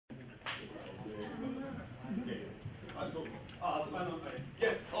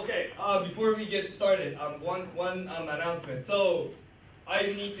Yes. Okay. Before we get started, one announcement. So, I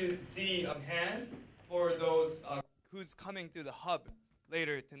need to see hands for those who's coming to the hub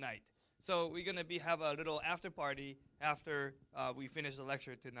later tonight. So we're gonna have a little after party after we finish the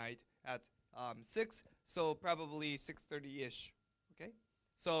lecture tonight at 6. So probably 6:30 ish. Okay.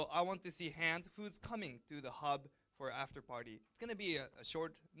 So I want to see hands. Who's coming to the hub for after party? It's gonna be a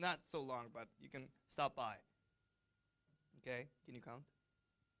short, not so long, but you can stop by. Okay. Can you count?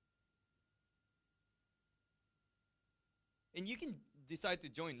 And you can decide to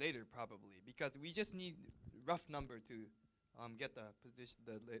join later probably because we just need rough number to get the position,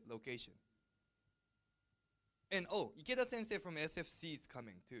 location. And oh, Ikeda Sensei from SFC is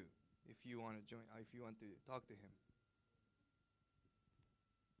coming too. If you want to join, if you want to talk to him.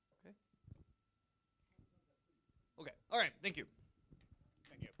 Okay. Okay. All right. Thank you.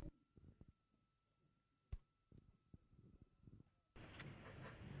 Thank you.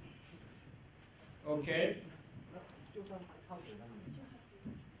 Okay.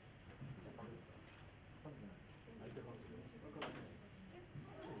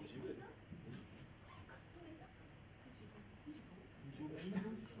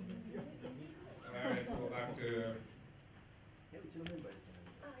 Let's go back to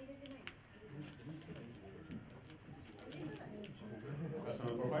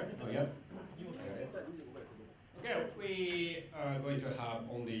customer profile. Oh, yeah. Okay, we are going to have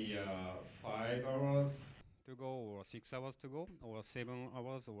only 5 hours to go, or 6 hours to go, or 7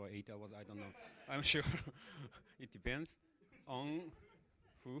 hours, or 8 hours. I don't know. I'm sure it depends on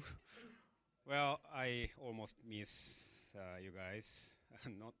who. Well, I almost miss you guys.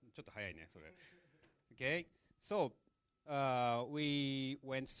 Not ちょっと早いね、それ。Okay, so we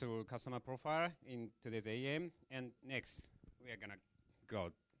went through customer profile in today's AM, and next we are gonna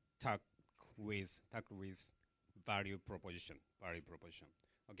go tackle with value proposition.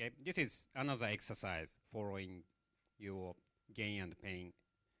 Okay, this is another exercise following your gain and pain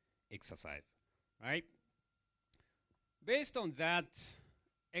exercise, right? Based on that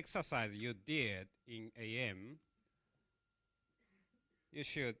exercise you did in AM,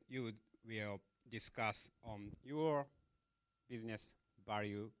 you will discuss on your business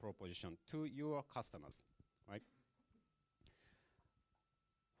value proposition to your customers, right?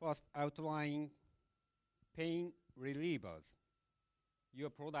 First, outline pain relievers. Your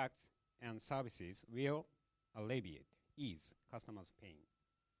products and services will ease customers' pain,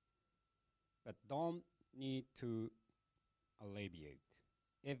 but don't need to alleviate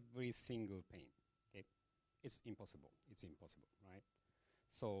every single pain. Okay, it's impossible, right?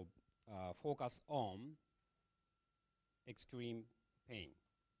 So focus on extreme pain,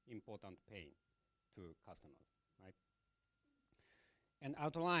 important pain to customers, right? And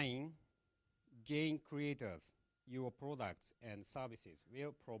outline gain creators your products and services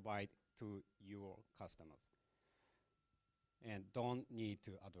will provide to your customers, and don't need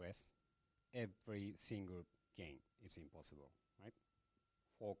to address every single gain. It's impossible, right?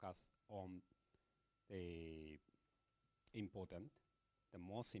 Focus on the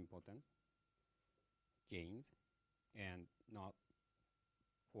most important gains, and not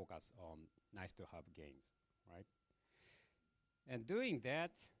focus on nice to have gains, right? And doing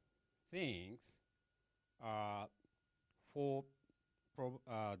that things for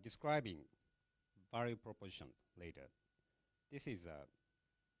describing value propositions later. This is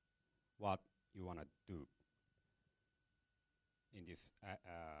what you want to do in this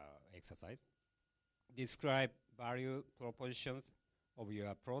exercise. Describe value propositions of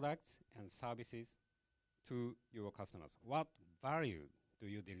your products and services to your customers. What value do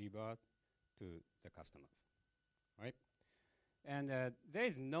you deliver to the customers, right? And there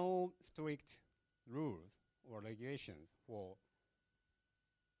is no strict rules or regulations for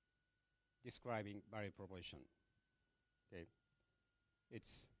describing value proposition. Okay,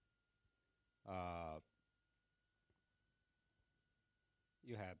 it's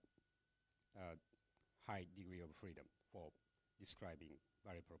you have a high degree of freedom for describing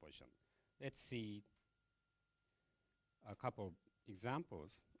value proposition. Let's see a couple of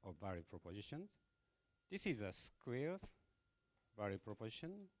examples of value propositions. This is a Square's value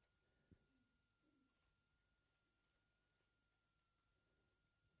proposition.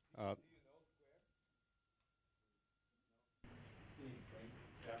 Do you know Square?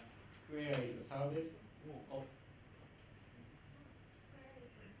 Yeah. Square is a service. Oh.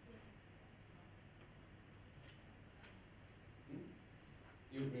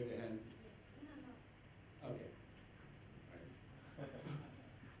 You raise your hand. Okay. Right.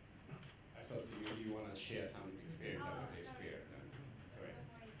 I thought you want to share some experience about the Square. Correct.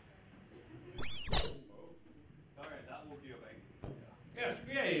 Sorry, that Yeah,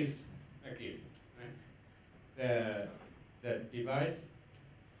 Square is like this, right? The device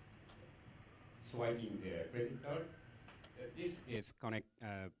swiping the credit card. This is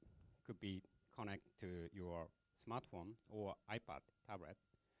could be connect to your smartphone or iPad, tablet.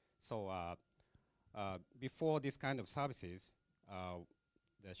 So before this kind of services,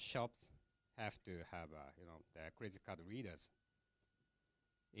 the shops have to have the credit card readers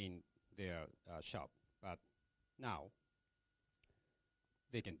in their shop, but now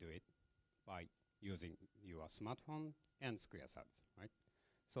they can do it by using your smartphone and Square service, right?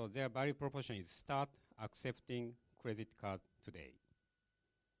 So their value proposition is start accepting credit card today.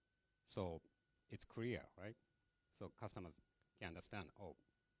 So it's clear, right? So customers can understand, oh,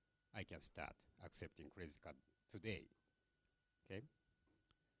 I can start accepting credit card today, okay?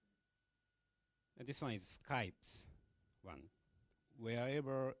 And this one is Skype's one.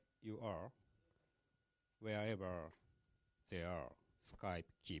 Wherever you are, wherever they are, Skype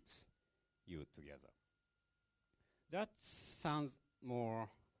keeps you together. That sounds more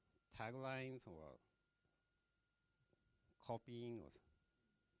taglines or copying or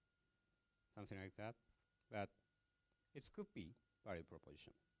something like that, but it could be value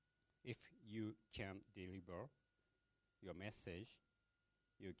proposition. If you can deliver your message,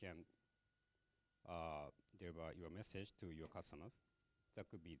 you can deliver your message to your customers, that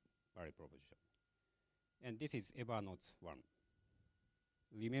could be value proposition. And this is Evernote's one.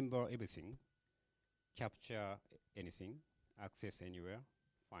 Remember everything, capture anything, access anywhere,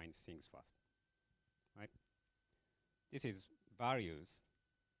 find things fast, right? This is values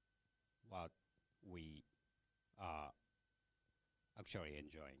what we are actually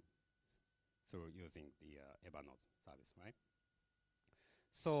enjoying through using the Evernote service, right?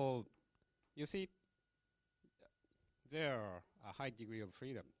 So you see, there are a high degree of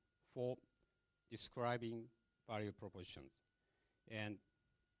freedom for describing value propositions. And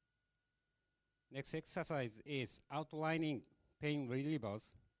next exercise is outlining pain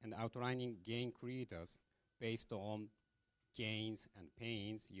relievers and outlining gain creators based on gains and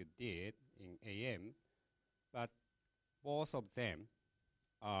pains you did in AM, but both of them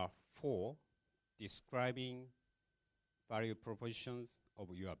are for describing value propositions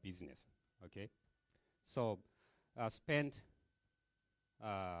of your business, okay? So spend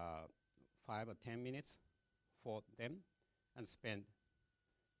 5 or 10 minutes for them and spend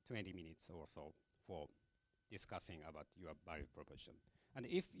 20 minutes or so for discussing about your value proposition. And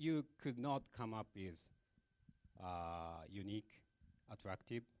if you could not come up with unique,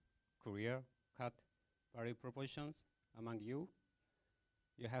 attractive, clear-cut value propositions among you,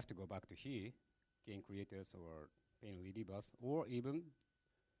 you have to go back to here, gain creators or pain relievers, or even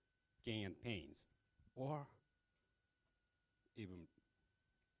gain and pains, or even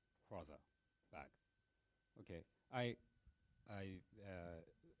further back. Okay, I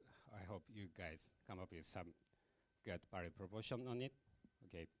hope you guys come up with some good value proposition on it.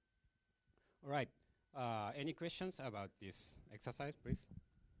 Okay. All right. Any questions about this exercise, please?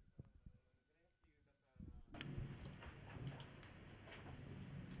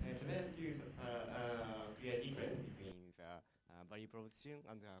 Can I ask you clear difference between the value proposition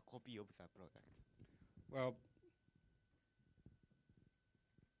and the copy of the product? Well,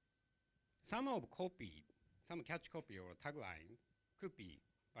 some catch copy or tagline could be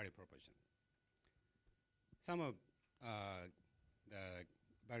value proposition. Some of the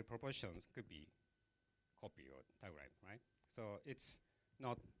value propositions could be copy or tagline, right? So it's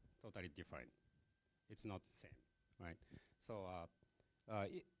not totally different. It's not the same, right? So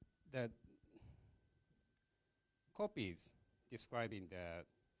the copies describing the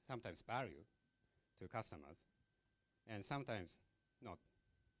sometimes value to customers and sometimes not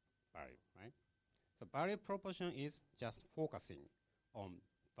value, right? So value proposition is just focusing on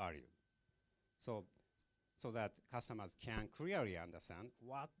value. So that customers can clearly understand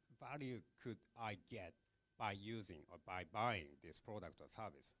what value could I get by using or by buying this product or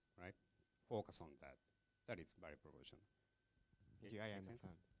service, right? Focus on that. That is value proposition. Okay, I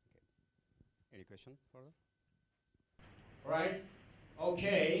understand. Okay. Any question further? All right.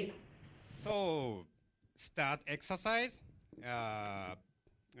 Okay. So start exercise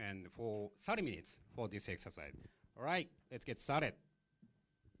and for 30 minutes for this exercise. All right, let's get started.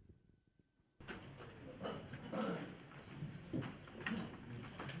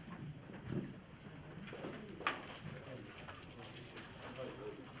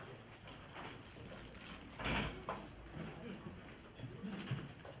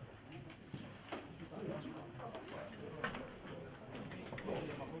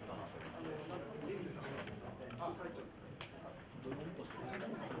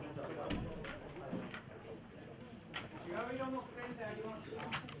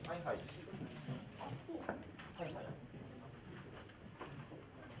 はいはい。あ、そう。はいはい。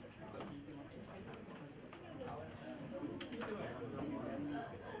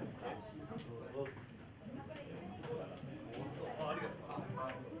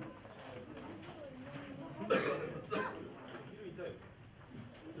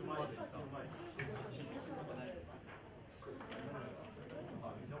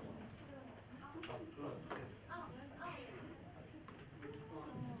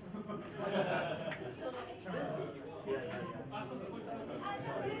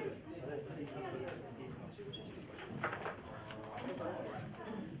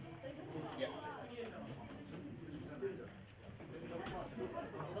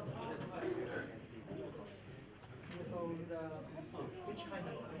Which kind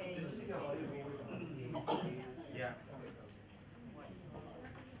of pain are you Yeah.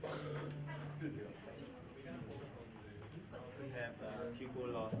 We have people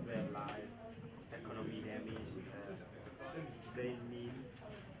lost their life, economy damage. They need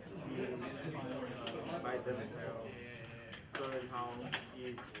healing by themselves. Current house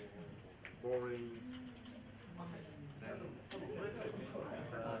is boring. And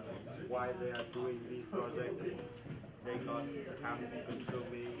while they are doing this project, they got time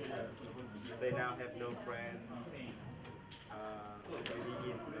consuming. They now have no friends. They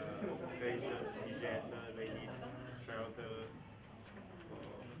need face of disaster. They need shelter.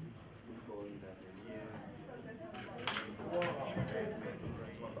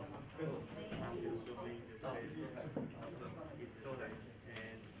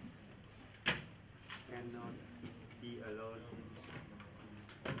 And cannot be alone.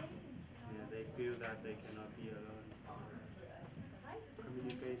 Yeah, they feel that they cannot be alone.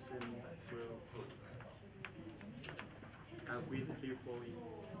 Communication through with people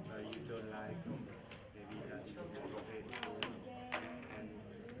you don't like, maybe that you motivate and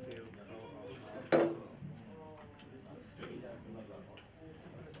feel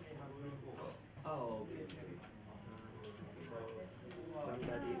Oh, okay. so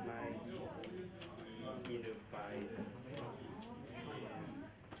somebody might be in a fight and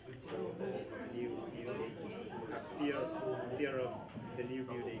new building, fear of the new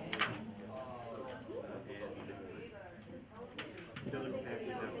building and don't have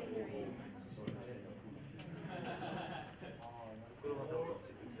enough food.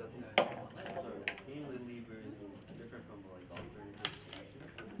 Pain reliever is different from like alternative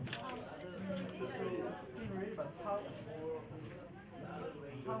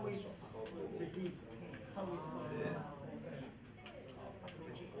How is relief? How is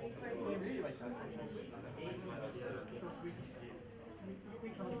we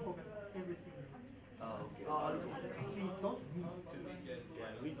cannot focus everything. Oh, okay. We don't need to.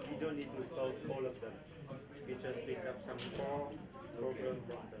 Yeah, we don't need to solve all of them. We just pick up some core program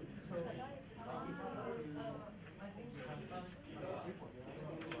from them. So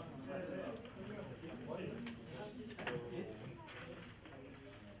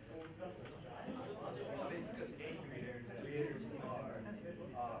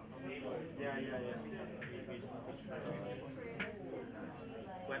Yeah.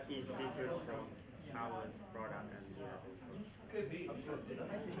 What is different from our product and the other? could be.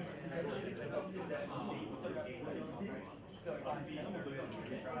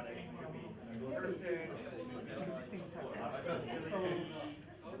 Existing service. So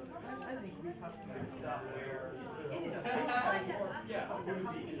I think we have to it is a baseline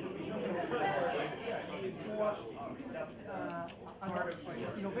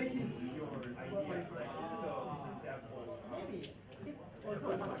innovative maybe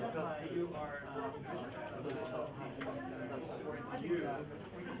although not just you are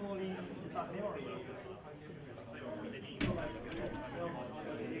recalling memory. So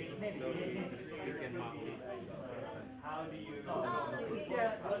we can mark it. How do you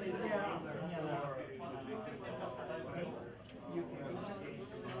For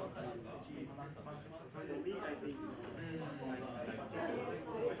me, I think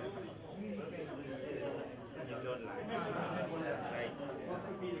you don't like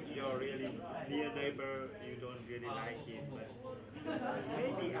your really near neighbor, you don't really like it.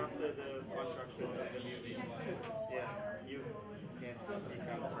 Maybe after the construction of the building, yeah, you can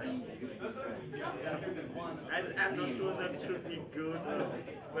become friends. I'm not sure that should be good,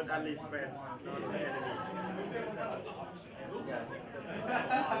 but at least friends, not enemies.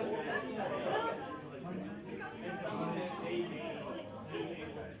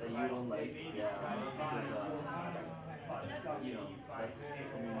 That you don't like, yeah, because, you know, that's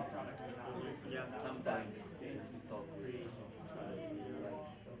Yeah. sometimes you talk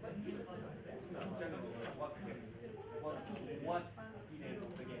what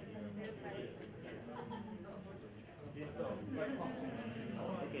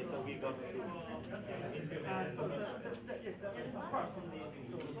So yes, first on the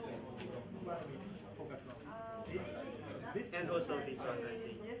so what we focus on this And also this one, I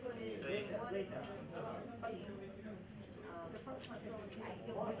think. later. The first one is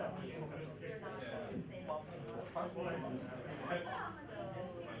what we focus on. First one is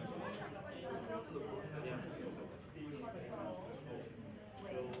Yeah.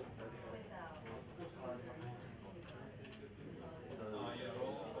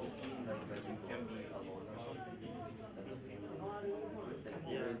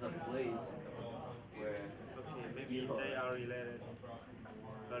 There is a place where Okay, maybe they are related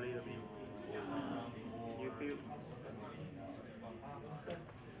a little bit. You feel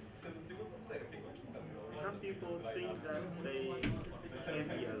some people think that they can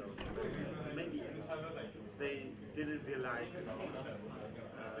be alone. Maybe they didn't realize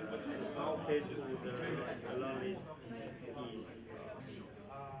how painful the loneliness is.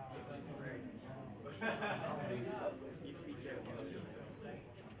 If we can.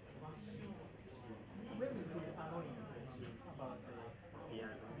 when we feel annoying about Yeah.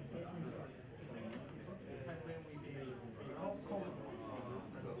 and when we feel comfortable.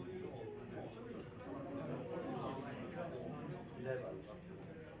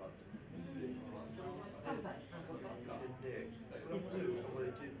 Sometimes I think it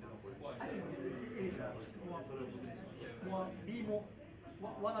is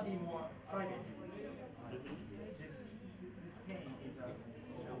wanna be more private. This pain is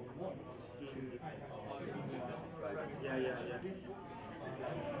wants to be more private. Yeah. This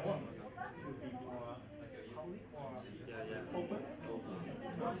wants to be more public or Yeah. open.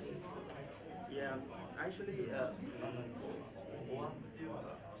 Yeah, actually,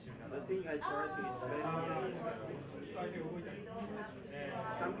 the thing I try to explain here is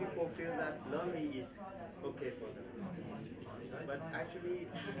some people feel that lonely is okay for them, but actually,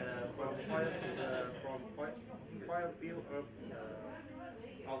 from point of view of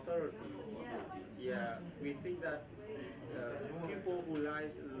authority, yeah, we think that people who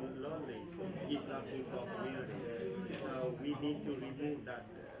lies lonely is not good for community. So we need to remove that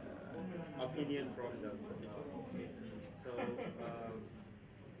opinion from them. So,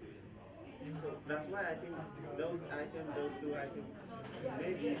 so that's why I think those two items,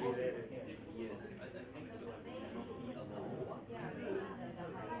 may be related. yes, I think so.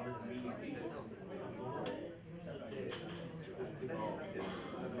 Not be alone. Communicate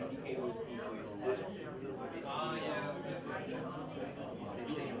with people you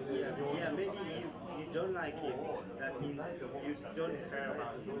Yeah, maybe you don't like him. That means you don't care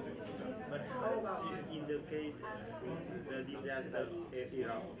about him. But how about if in the case the disaster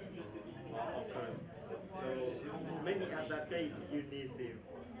Iraq occurs? So maybe at that case you need him.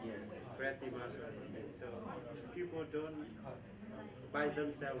 Yes. Pretty much. So people don't by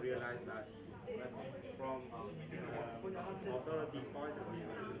themselves realize that. But from authority point of view,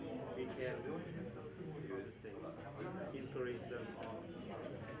 we can how to say, encourage them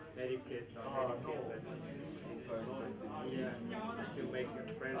or educate them. Yeah, to make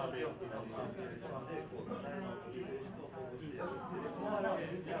a friendship.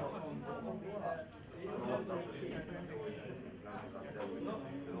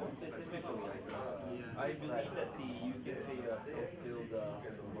 I believe that you can say self-build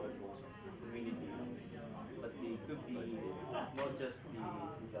community, but they could be not just the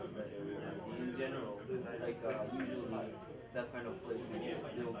disaster area, in general, like usually that kind of place is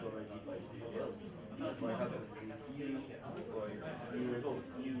built already by somebody else. What happens if you or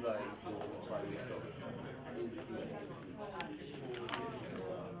you guys go by yourself is the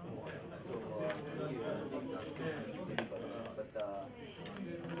so here I think that could be but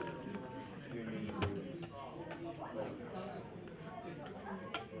your neighbors like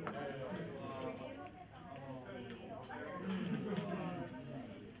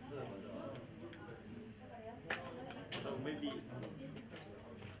So maybe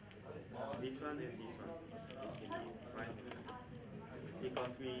this one and this one, right?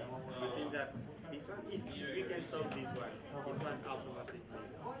 Because we think that this one, if we can solve this one automatically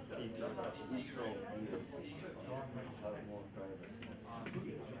is solved. so have more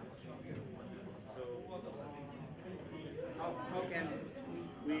privacy. So how can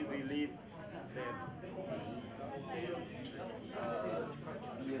we relieve them?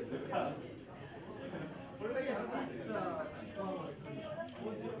 Yeah. Well, I guess it's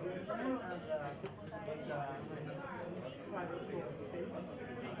private space.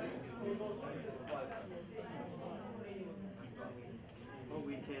 Or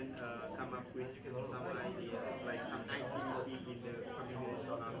we can come up with some idea, like some activity in the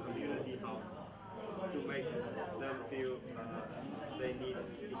community house to make them feel they need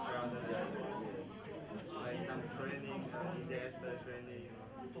each other. like some training, disaster training.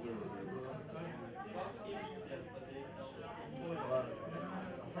 Yes, yes. こういうのは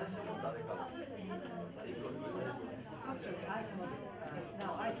最初の誰か一個に Actually, I cannot,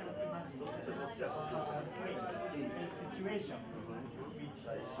 now I cannot imagine a situation which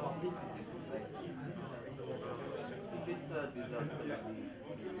some business is necessary. If it's a disaster,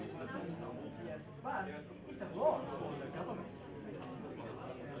 Yes, but it's a law for the government.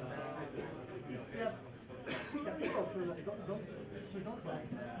 The people who don't like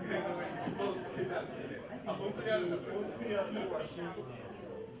that, I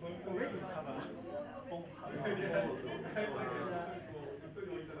think already have a own house.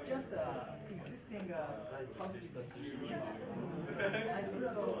 It's just existing house business. I think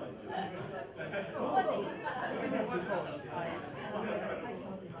so. This is because I cannot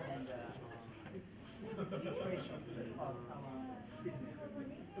imagine the situation of our business.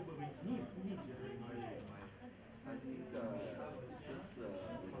 We need I think it's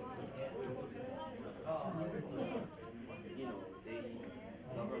you know, they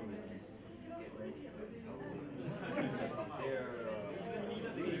governments get ready for the housing. They're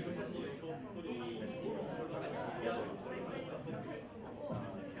leading the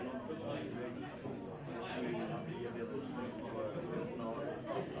cannot be ready to bring villages or snow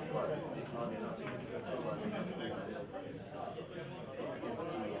smart not enough so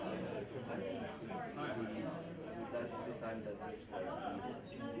that's the time that this was needed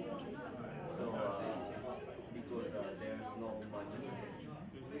in this case. So because there's no money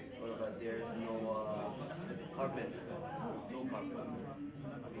or there's no carpet, no carpet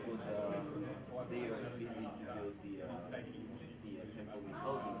because they are busy to build the temporary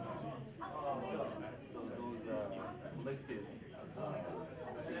housing. So those collective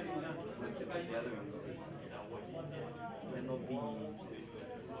gathering space cannot be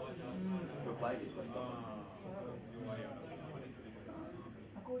provided by government.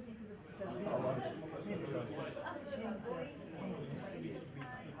 According to the business, change the we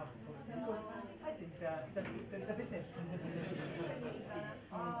have to focus on because I think that the business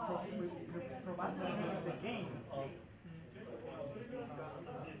provides the gain of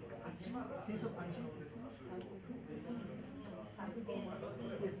sense of achievement.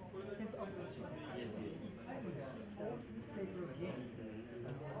 Yes, sense of achievement. Yes, yes. I think that the state will gain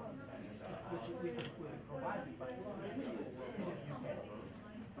which we could provide by business you said.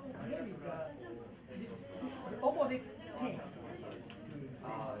 So maybe the opposite thing to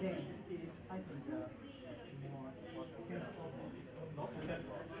this game is I think more sense of loss,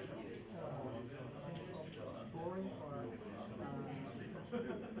 sense of boring or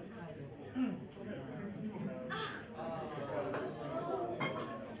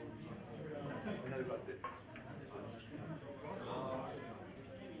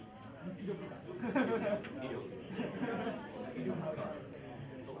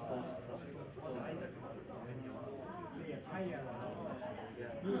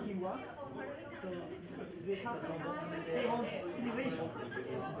meeting works, so they want stimulation to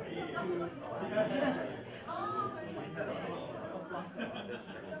energize.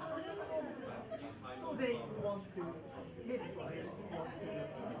 So they want to maybe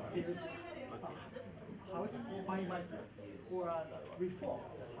build a house by myself or reform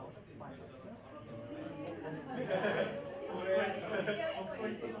the house by myself.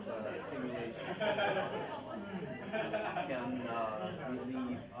 It's stimulation. Can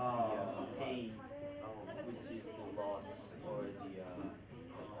relieve the pain, which is the loss or the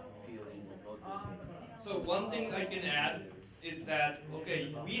feeling of not being pain. So one thing I can add is that,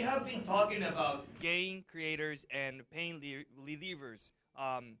 okay, we have been talking about gain creators and pain relievers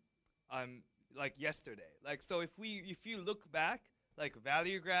like yesterday. Like, so if you look back, like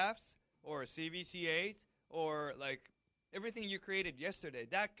value graphs or CVCAs or like everything you created yesterday,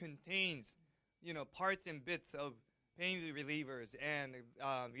 that contains, you know, parts and bits of pain relievers and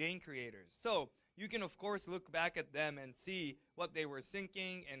gain creators. So you can of course look back at them and see what they were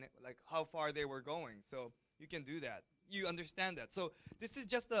thinking and like how far they were going. So you can do that. You understand that. So this is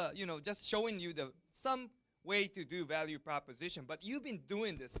just just showing you some way to do value proposition. But you've been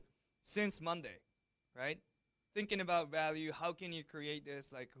doing this since Monday, right? Thinking about value, how can you create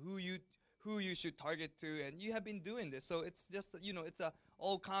this, like who you should target to, and you have been doing this. So it's just, it's a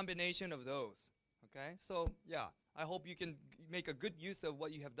all combination of those. Okay, so yeah, I hope you can make a good use of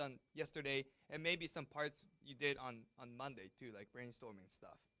what you have done yesterday and maybe some parts you did on Monday too, like brainstorming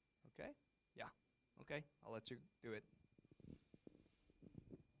stuff. Okay, yeah, okay, I'll let you do it.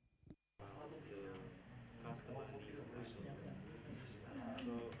 Customer resolution.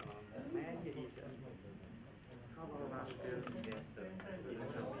 So my idea is how about large scale disaster is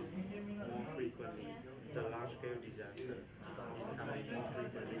happening more frequently. The scale disaster is coming more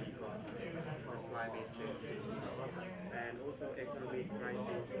frequently because of climate change. And also economic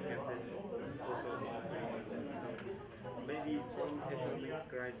crisis happen also more frequently. So maybe from economic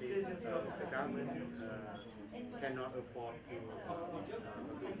crisis, the government cannot afford to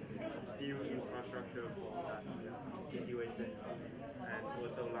build infrastructure for that situation, and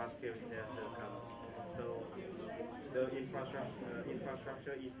also large scale disaster comes. So the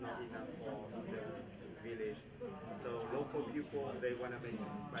infrastructure is not enough for the village. So local people, they want to make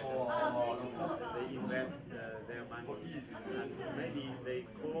like they invest their money, and maybe they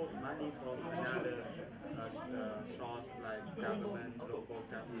call money from another source like government, local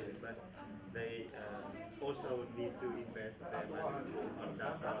government, but they also need to invest their money on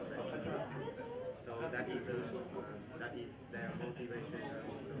that project. So that is their motivation.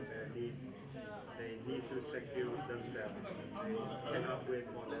 Also they need to secure themselves. They cannot wait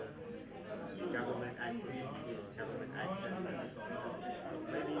for the government action.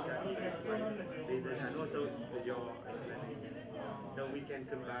 Maybe that is the reason, and also your explanation. So we can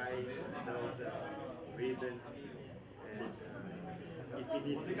combine those reasons, and if we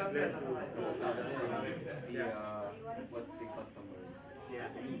need to explain to what's the customers? yeah.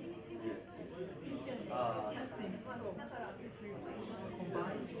 Yes.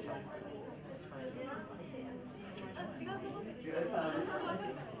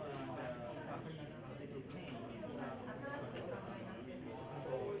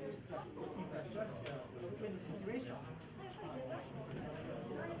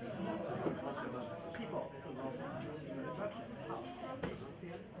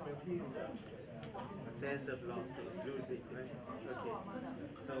 A sense of loss, losing, right? Okay.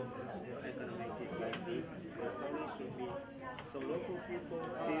 So economic crisis, the story should be so local people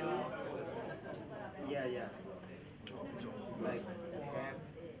feel, yeah, Like have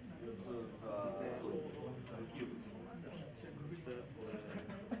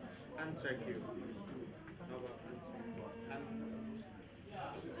unsecure. How about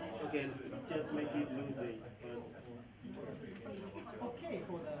okay, just make it losing first. Okay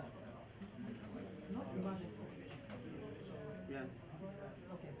for the not emergency situation. Yeah.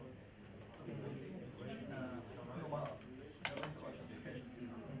 Okay.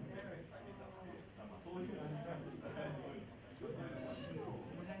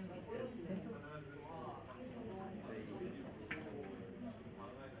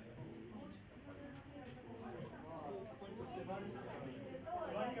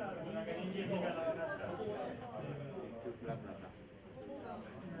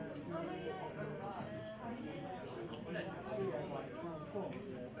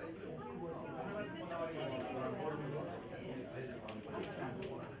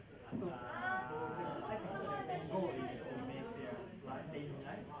 Normal situation.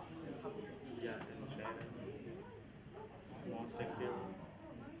 Yeah, and share more secure.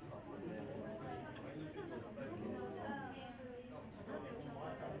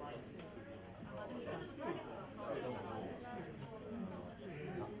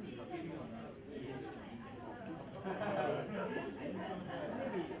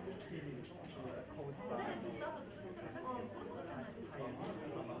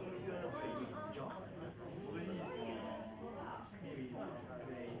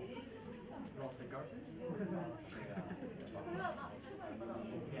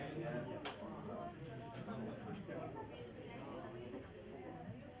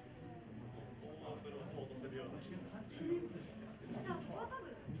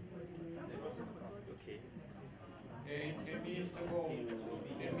 Okay. 10 minutes to go.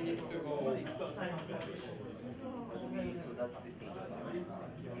 10 minutes to go. So that's the thing.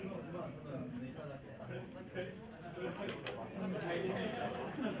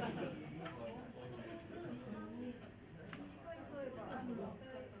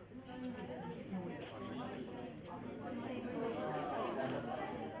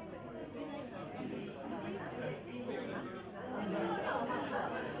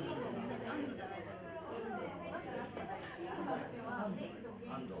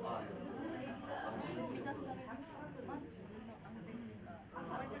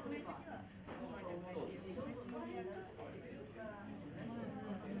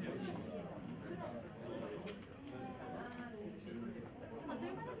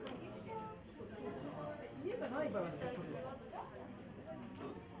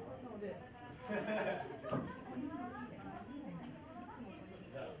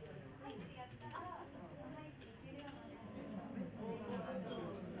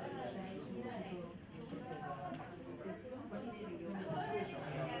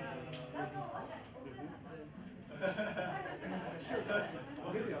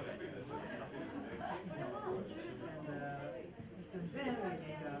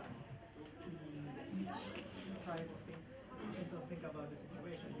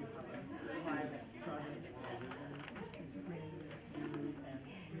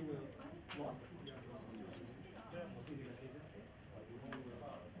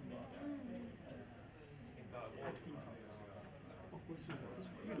 team house.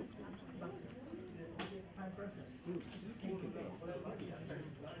 But the time process, same space.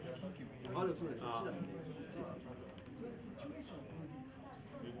 So the situation of losing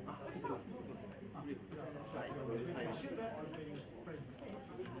house.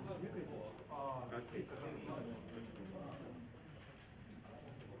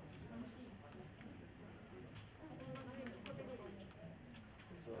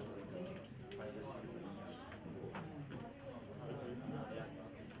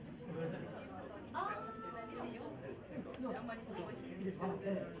 No, it is one of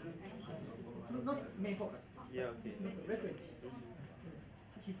them. Not main focus. Yeah, okay. It's not requisite.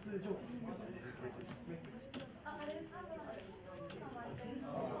 必須条件です。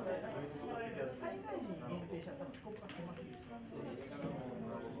災害時に限定したら多分スコープが狭すぎる。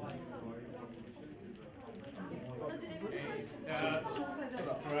Start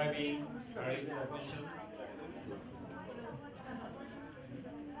describing very profession.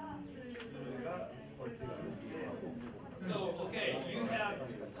 So okay,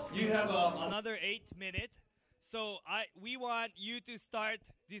 you have another 8 minutes. So we want you to start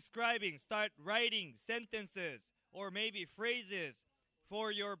describing, start writing sentences or maybe phrases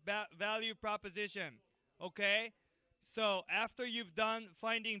for your value proposition. Okay? So after you've done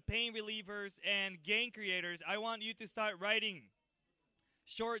finding pain relievers and gain creators, I want you to start writing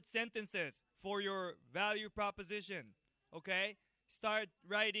short sentences for your value proposition. Okay? Start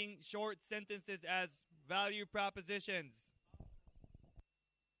writing short sentences as value propositions.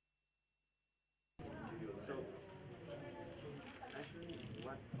 So, actually,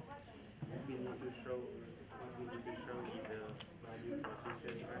 what we need to show in the value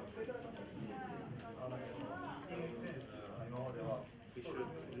proposition, we should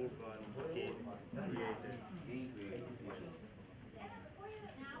move on gain creator.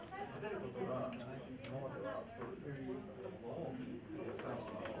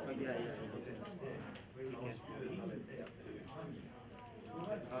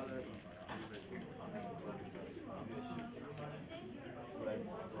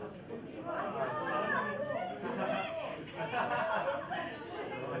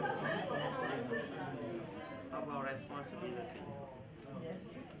 About responsibility.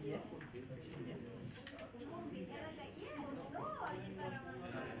 Yes.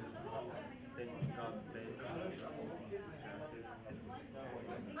 Thank God bless.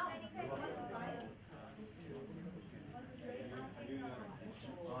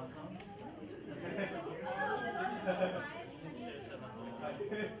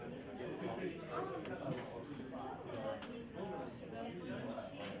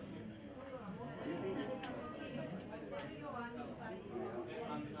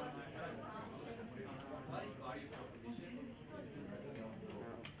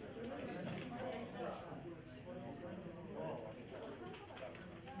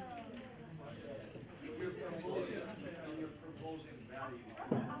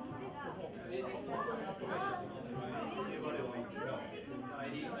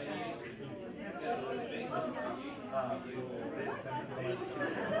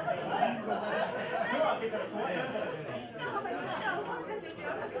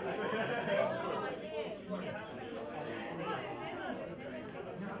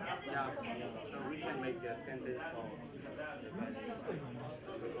 Yeah, so we can make a sentence for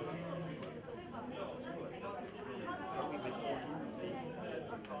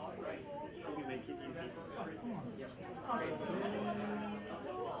should we make it easy?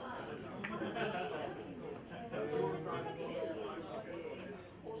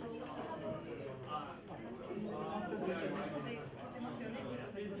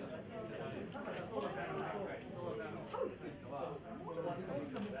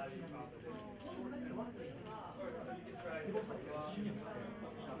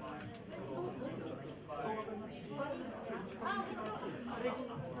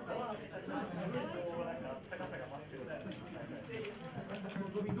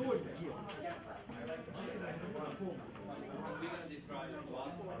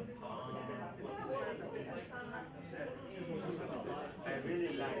 I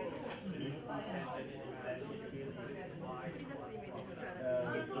really like these two sentences that we feel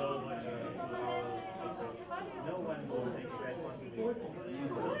because no one will take responsibility.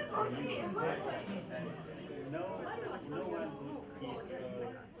 And no one will give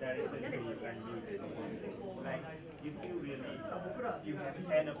direction to you and you like you feel really you have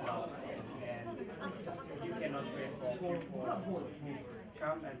stand-up and you cannot wait for people who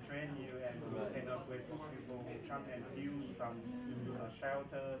come and train you, and you cannot wait for people who come and build some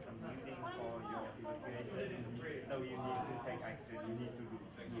shelter, some building for your evacuation. So you need to take action. You need to do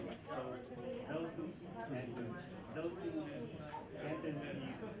it. So those who and those sentences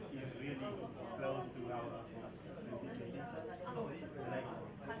is really close to our implementation. Like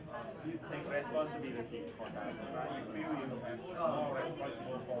you take responsibility for that, right? You feel you are more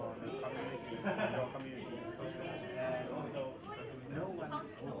responsible for the community, your community, and also no one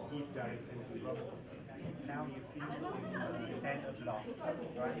would give direction to you. Now you feel a sense of loss,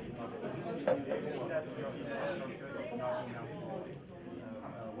 right? You feel that your infrastructure is not enough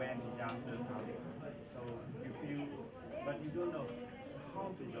when disaster comes. So you feel, but you don't know how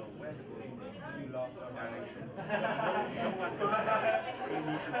to go, where to go. You lost your direction. No one knows that. You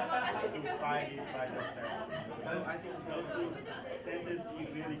need to find it by yourself. So I think those two sentences is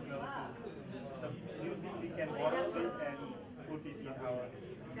really close to. So you think we can borrow this and put it in our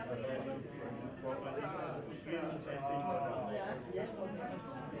value proposition? It's really interesting for them.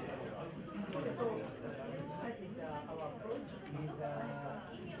 Okay, so I think our approach is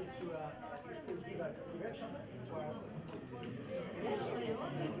to give a direction for inspiration to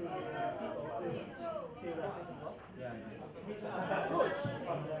people who feel a sense of loss. Yeah. With an approach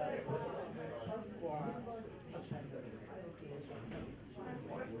of the house for such kind of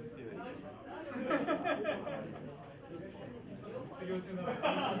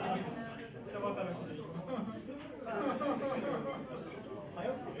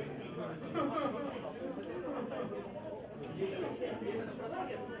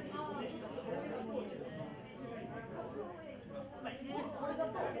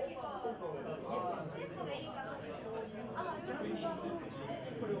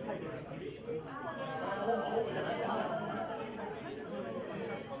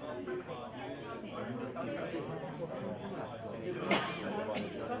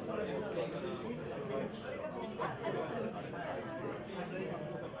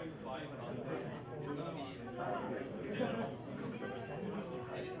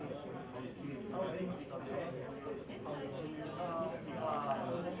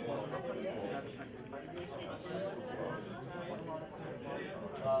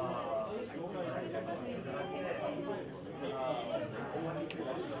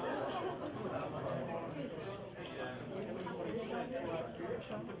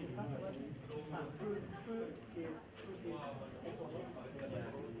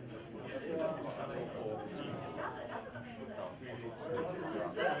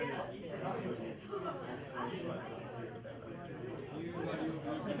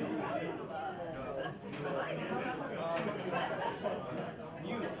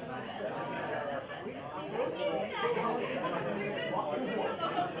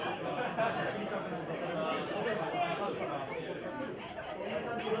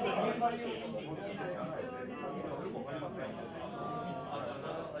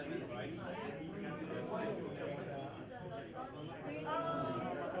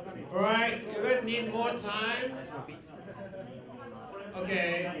Alright, you guys need more time?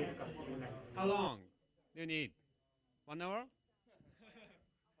 Okay. How long do you need? 1 hour?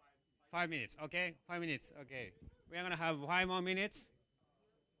 5 minutes, okay? 5 minutes, okay. We're gonna have 5 more minutes.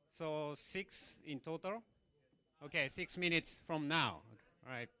 So 6 in total. Okay, 6 minutes from now.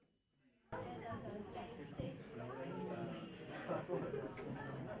 All right.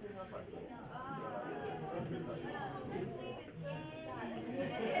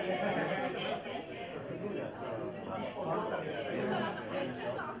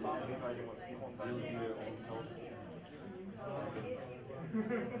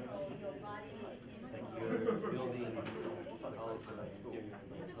 You're building also like interior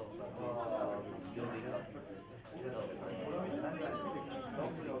yourself, building up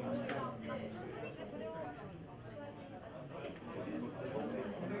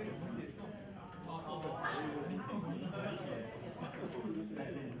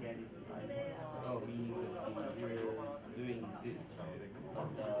oh, meaning you're doing this, but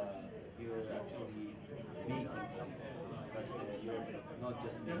you're actually making something, but you're not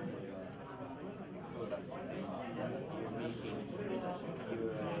just making product, you're making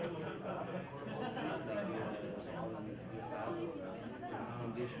your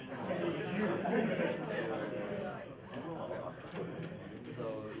condition. So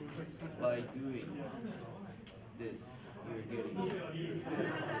by doing this, you're getting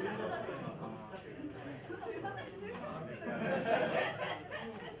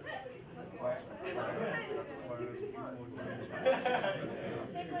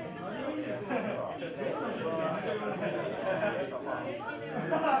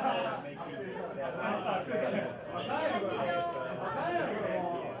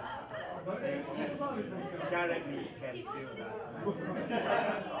directly can feel that.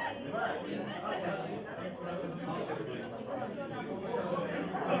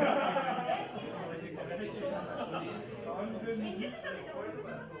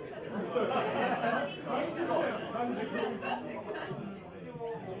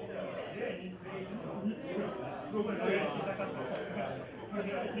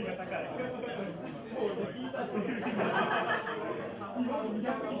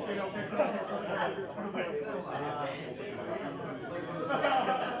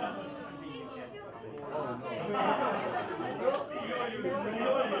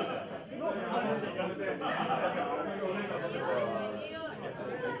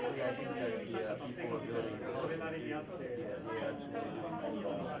 Basically, I think that the people are building because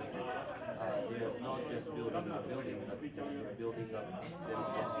they are not just building a building, but they're building up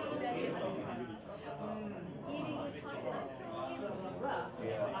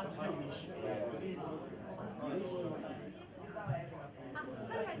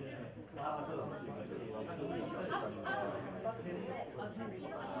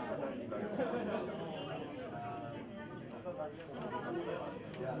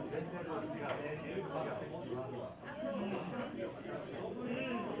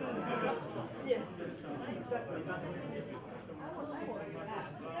Yes, exactly.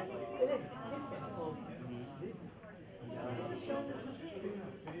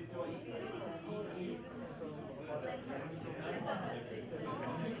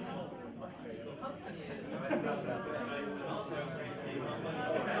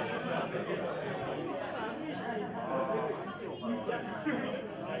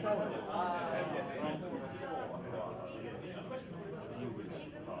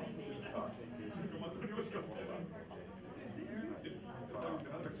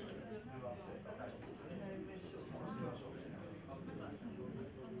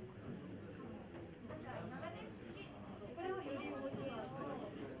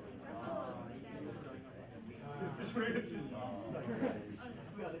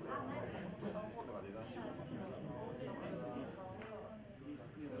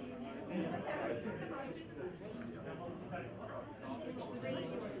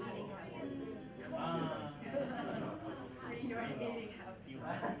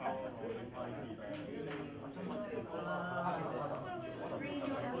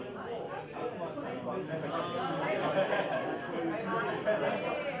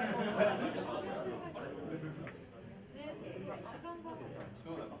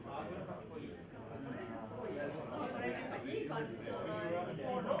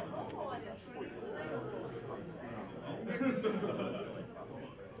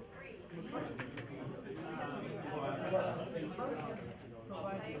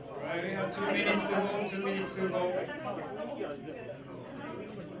 Right, we have 2 minutes to go, 2 minutes to go.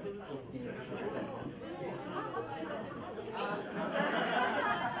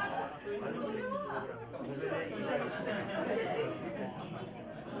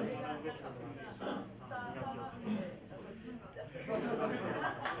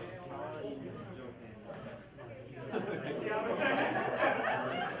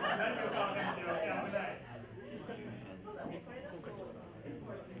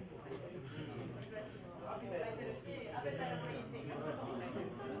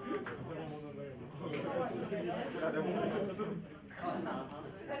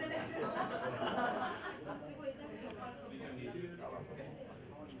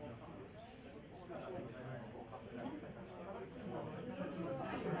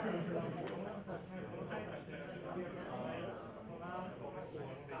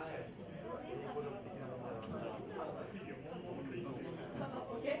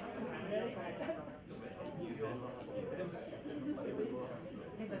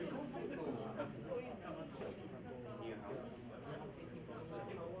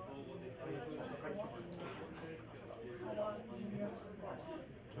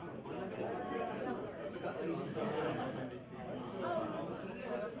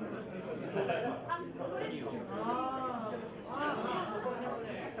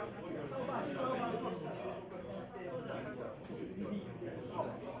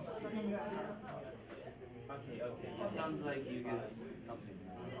 Okay, it sounds like you get something.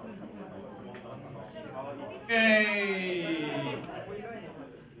 Okay.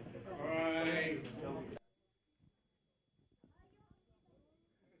 Alright.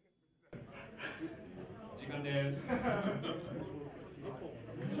 時間です。ダメ？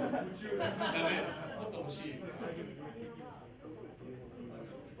もっと欲しいですか？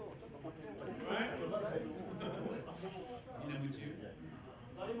みんな夢中。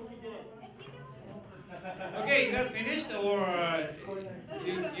Okay, you guys finished, or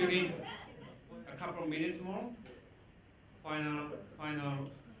you need a couple of minutes more? Final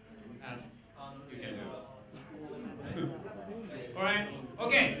task you can do. All right.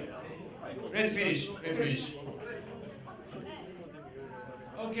 Okay. Let's finish.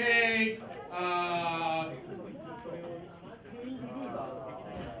 Okay. All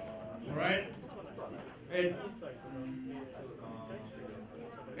right. Hey.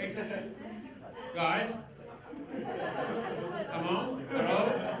 Hey. Guys. Come on. Hello.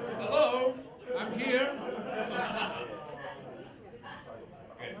 Hello. I'm here.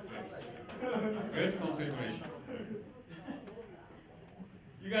 Good concentration.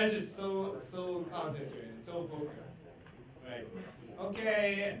 You guys are so concentrated, so focused. Right.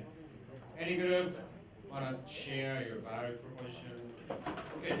 Okay. Any group wanna share your value proposition?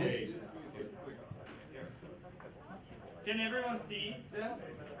 Okay. Hey. Can everyone see them?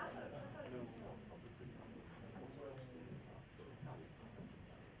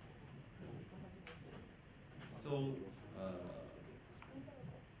 So,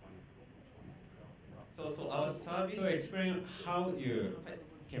 so our service. So explain how you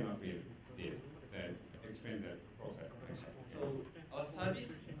came up with this. Explain the process. So our service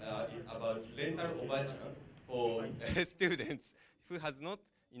is about rental obacha for students who has not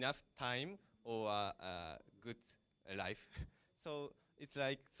enough time or good life. So it's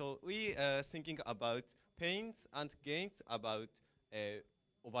like we thinking about pains and gains about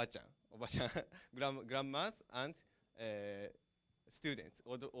obacha grandmas and students,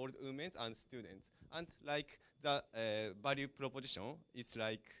 old women and students, and like the value proposition is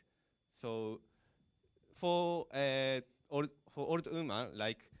like so for old women,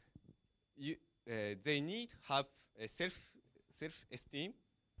 like you they need have a self esteem,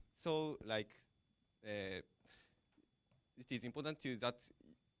 so like it is important to that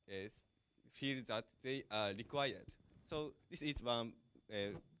feel that they are required. So this is one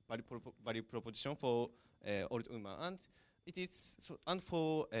value proposition for old women, and it is and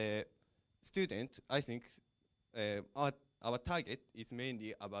for student. I think our target is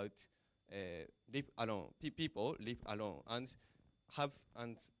mainly about live alone. People live alone and have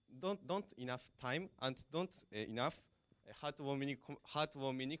and don't enough time and don't enough heartwarming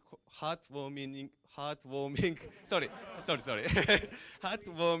sorry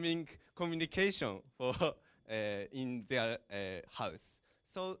heartwarming communication for in their house.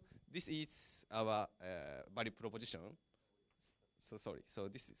 So this is our value proposition. So sorry. So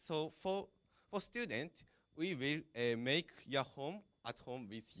this is so for student we will make your home at home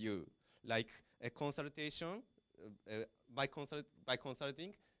with you, like a consultation by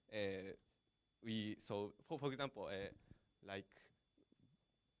consulting. We so for example like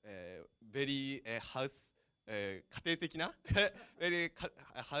very house 家庭的な very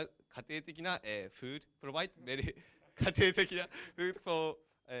家庭的な food provide very 家庭的な food for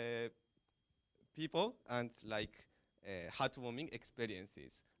people and like heartwarming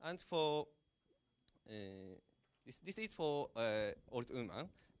experiences, and for this is for old women,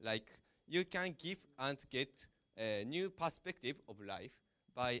 like you can give and get a new perspective of life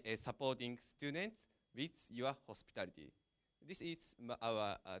by supporting students with your hospitality. This is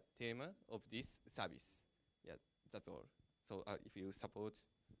our theme of this service. Yeah, that's all. So if you support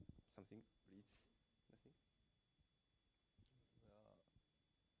something, please.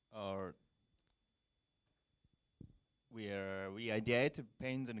 Or we ideate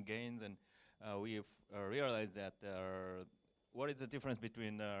pains and gains, and we realized that what is the difference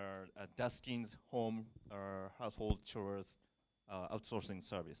between Dustin's home or household chores outsourcing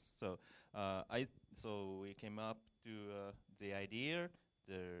service. So so we came up to the idea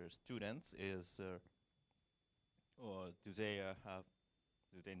the students is or do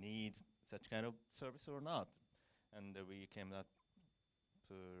they need such kind of service or not, and we came up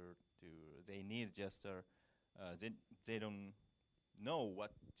to they need just they don't know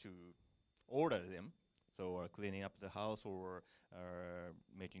what to order them, so cleaning up the house or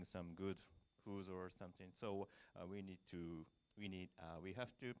making some good foods or something. So we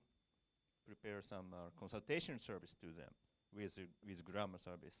have to prepare some consultation service to them with grammar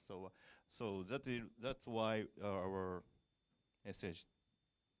service. So that's why our message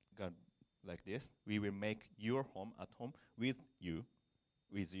got like this. We will make your home at home with you.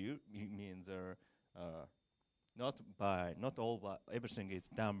 With you means not everything is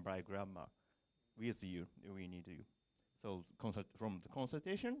done by grammar. With you, we need you. So from the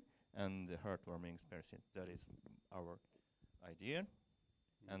consultation and the heartwarming experience, that is our idea.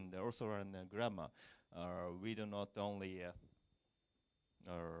 And also on grammar, we do not only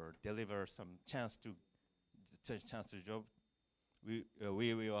deliver some chance to job.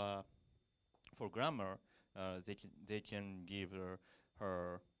 We will for grammar, they can give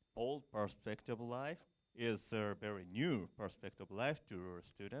her old perspective of life is a very new perspective of life to our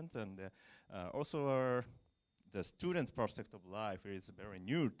students, and also the students' perspective of life is very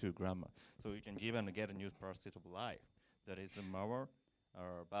new to grammar. So we can give and get a new perspective of life. That is our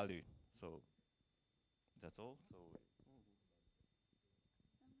value. So that's all. So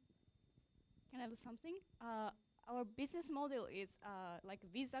Can I do something? Our business model is like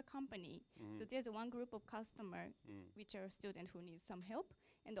visa company. So there's one group of customer which are students who need some help,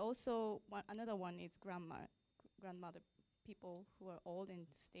 and also another one is grandmother, people who are old and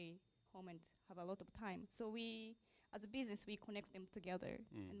stay home and have a lot of time. So we, as a business, we connect them together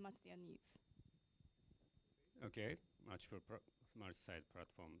and match their needs. Okay, multi-site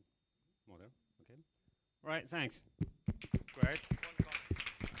platform model. Okay, right. Thanks. Great.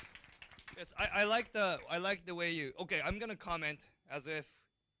 Yes, I like the way you. Okay, I'm gonna comment as if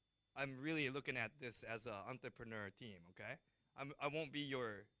I'm really looking at this as an entrepreneur team. Okay, I won't be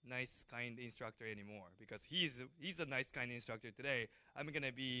your nice, kind instructor anymore because he's a nice, kind instructor today. I'm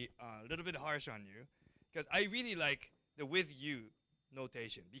gonna be a little bit harsh on you because I really like the with you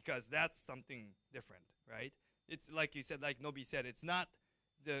notation because that's something different, right? It's like you said, like Nobi said, it's not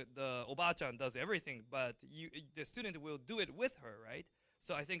the Oba-chan does everything, but the student will do it with her, right?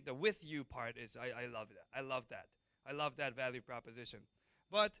 So I think the with you part is, I love that. I love that. I love that value proposition.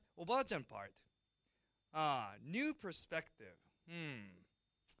 But Oba-chan part, new perspective.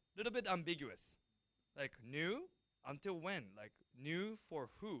 Little bit ambiguous. Like new until when? Like new for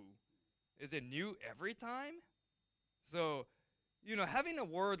who? Is it new every time? So, having a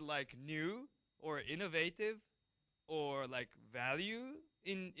word like new or innovative or like value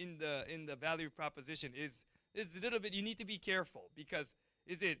in the value proposition is a little bit, you need to be careful because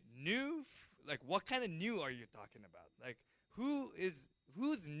is it new? Like what kind of new are you talking about? Like whose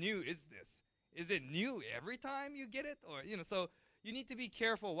new is this? Is it new every time you get it? Or so you need to be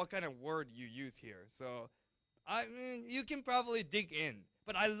careful what kind of word you use here. So I mean you can probably dig in,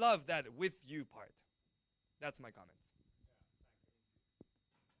 but I love that with you part. That's my comments.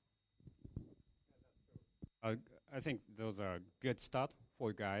 I think those are good start for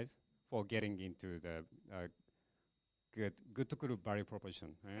you guys for getting into the good to good value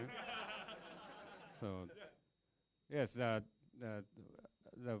proposition. So yes, the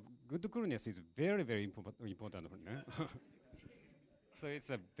good to goodness is very very important. So it's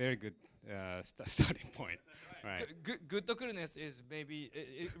a very good starting point, right? Good goodness is maybe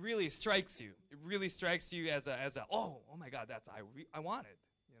it really strikes you. It really strikes you as a oh my God, that's I want it.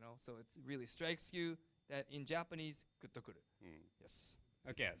 So it really strikes you that in Japanese, gutokuru. Yes.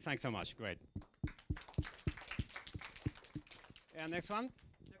 Okay, thanks so much. Great. And next one.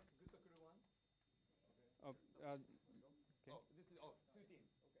 Next gutokuru one. Okay. This is two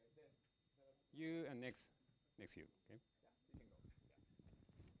teams. Okay, then. You and next you. Okay.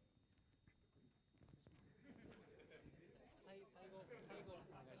 Yeah, you can go.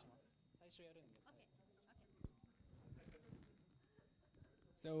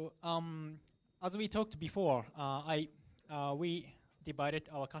 So as we talked before, we divided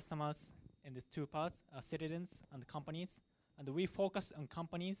our customers into two parts: citizens and companies, and we focus on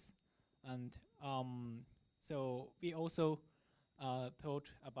companies. And so we also thought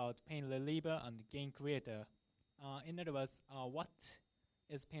about pain reliever and gain creator. In other words, what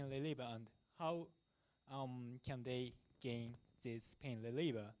is pain reliever and how can they gain this pain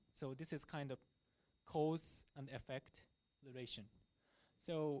reliever? So this is kind of cause and effect relation.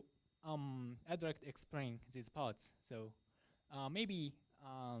 So I'd like to explain these parts. So maybe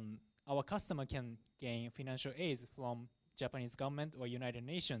our customer can gain financial aid from Japanese government or United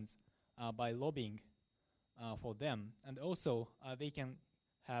Nations by lobbying for them. And also they can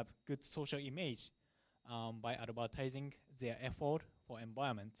have good social image by advertising their effort for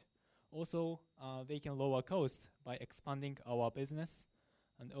environment. Also, they can lower costs by expanding our business.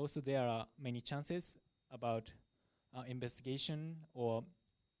 And also there are many chances about investigation, or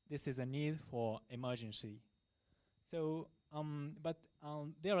this is a need for emergency. So, but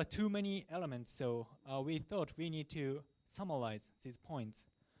there are too many elements, so we thought we need to summarize these points.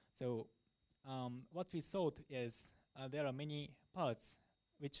 So what we thought is there are many parts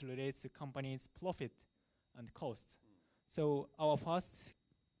which relates to companies' profit and costs. So our first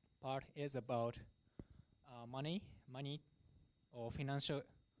part is about money or financial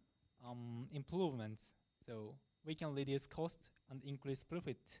improvements. So we can reduce cost and increase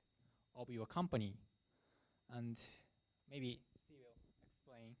profit of your company. And maybe Steve will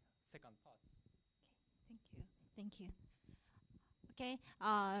explain second part. Thank you. Okay,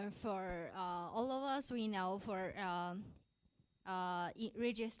 for all of us, we know for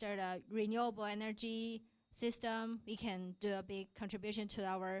registered renewable energy system, we can do a big contribution to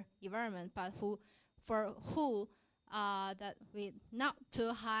our environment. But for who that with not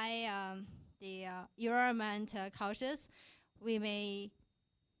too high the environment cautious, we may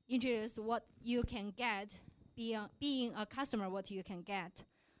introduce what you can get being a customer, what you can get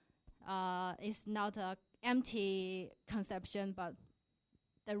is not a empty conception, but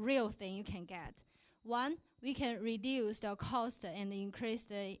the real thing you can get. One, we can reduce the cost and increase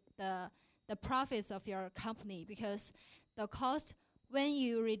the profits of your company, because the cost, when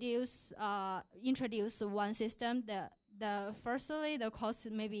you introduce one system, firstly the cost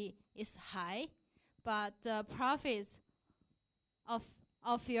maybe is high, but the profits of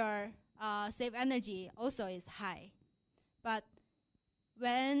your save energy also is high. But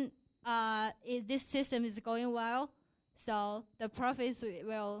when this system is going well, so the profits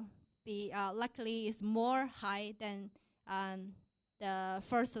will be likely is more high than the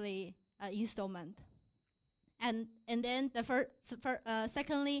firstly installment. And then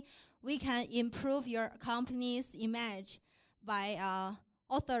secondly, we can improve your company's image by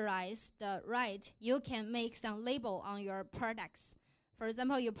authorize the right. You can make some label on your products. For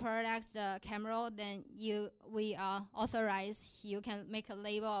example, your products, the camera, then we authorize you can make a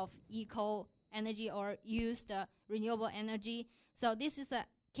label of eco energy or use the renewable energy. So this is a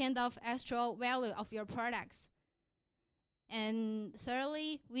kind of extra value of your products. And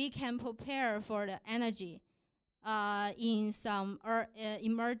thirdly, we can prepare for the energy in some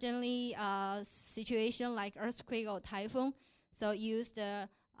emergency situation like earthquake or typhoon. So use the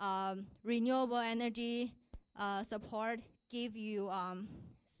renewable energy support, give you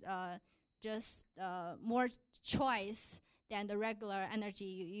just more choice than the regular energy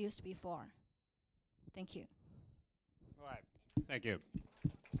you used before. Thank you. All right. Thank you.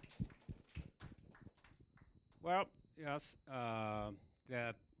 Well, yes,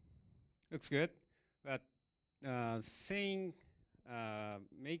 that looks good, but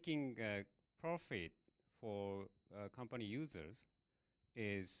making a profit for company users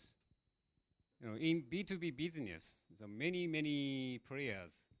is, in B2B business, so many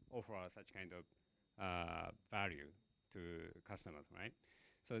players offer such kind of value to customers, right?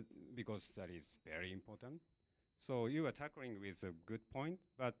 So because that is very important. So you are tackling with a good point,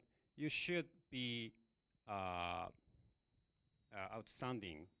 but you should be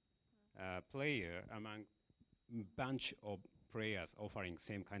outstanding player among bunch of players offering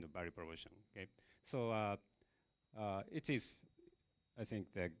same kind of value proposition. Okay, so it is, I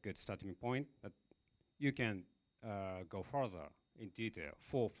think, the good starting point. But you can go further in detail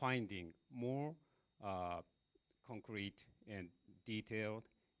for finding more concrete and detailed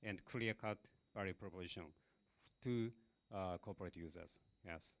and clear-cut value proposition to corporate users.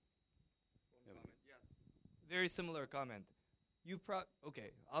 Yes. Yeah. Very similar comment.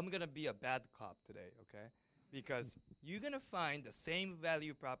 Okay, I'm gonna be a bad cop today, okay? Because you're gonna find the same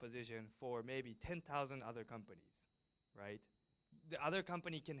value proposition for maybe 10,000 other companies, right? The other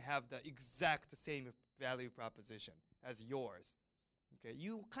company can have the exact same value proposition as yours. Okay,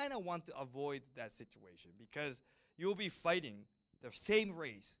 you kind of want to avoid that situation because you'll be fighting the same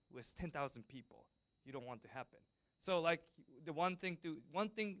race with 10,000 people. You don't want to happen. So like one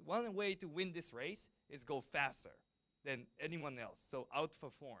way to win this race is go faster than anyone else. So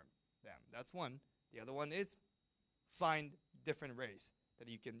outperform them. That's one. The other one is find different race that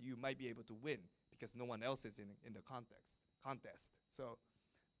you might be able to win because no one else is in the contest. So,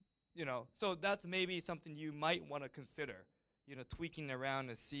 so that's maybe something you might want to consider, tweaking around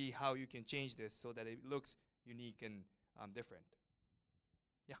and see how you can change this so that it looks unique and different.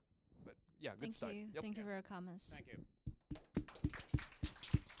 Yeah, but yeah, good start. Thank you. Yep. Thank you for your comments. Thank you.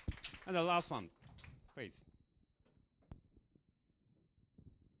 And the last one, please.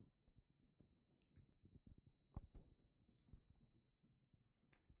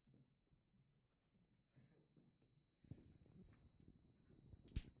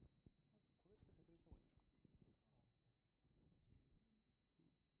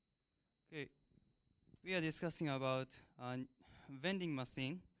 Okay, we are discussing about vending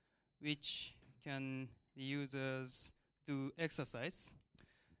machine, which can the users do exercise.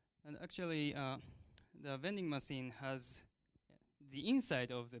 And actually, the vending machine has, the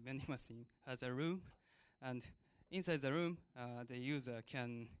inside of the vending machine has a room, and inside the room, the user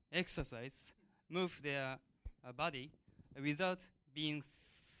can exercise, move their body without being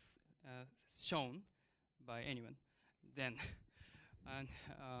shown by anyone. Then, and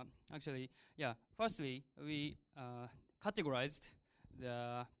actually, yeah, firstly, we categorized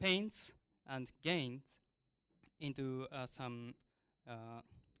the pains and gains into some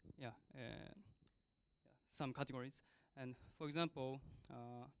categories. And for example,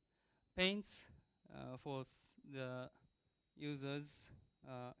 pains for the users,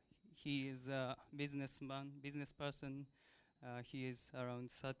 he is a business person. He is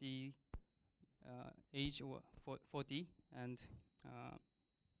around 30 age or 40, and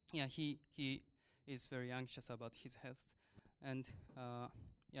yeah, he he's very anxious about his health, and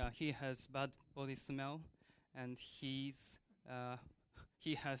yeah, he has bad body smell, and he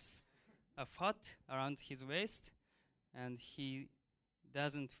has a fat around his waist, and he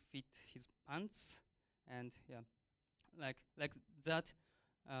doesn't fit his pants, and yeah, like that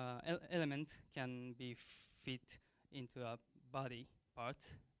element can be fit into a body part.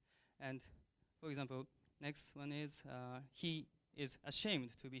 And for example, next one is he is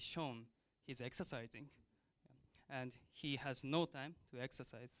ashamed to be shown he's exercising, and he has no time to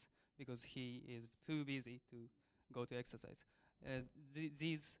exercise because he is too busy to go to exercise.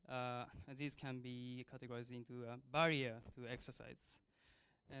 These can be categorized into a barrier to exercise,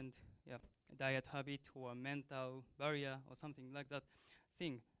 and yeah, diet habit or mental barrier or something like that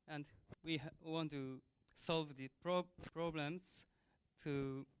thing. And we want to solve the problems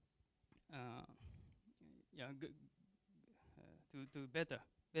to yeah to better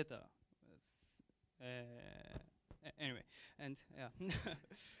anyway, and yeah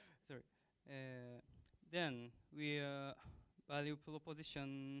sorry. Then we value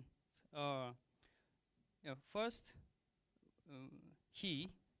propositions are, first,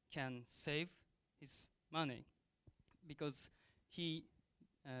 he can save his money because he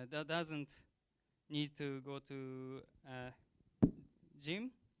doesn't need to go to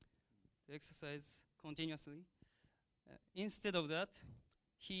gym to exercise continuously. Instead of that,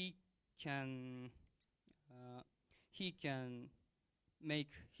 he can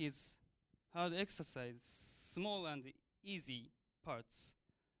make his hard exercise small and easy parts,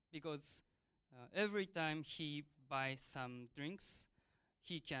 because every time he buys some drinks,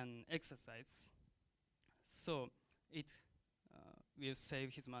 he can exercise. So it will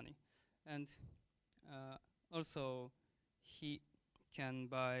save his money. And also, he can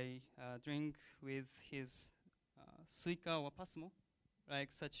buy a drink with his Suica or Pasmo,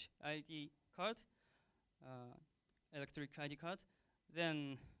 like such ID card, electric ID card.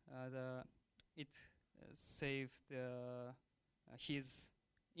 Then it saved his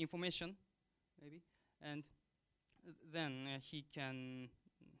information, maybe, and then he can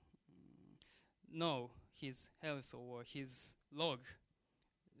know his health or his log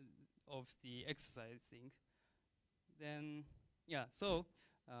of the exercising. Then, yeah, so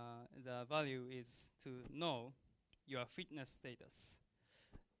the value is to know your fitness status.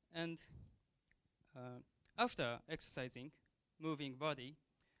 And after exercising, moving body,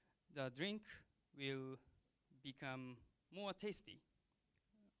 the drink will become more tasty,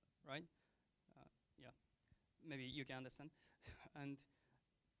 right? Yeah, maybe you can understand. And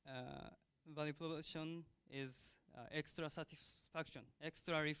value proposition is extra satisfaction,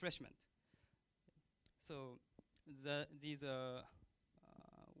 extra refreshment. So these are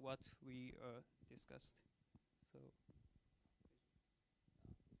what we discussed. So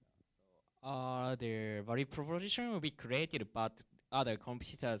the value proposition will be created, but other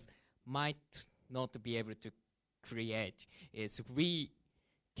competitors might not be able to create. Is we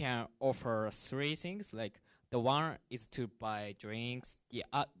can offer three things, like the one is to buy drinks,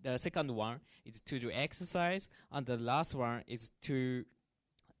 the second one is to do exercise, and the last one is to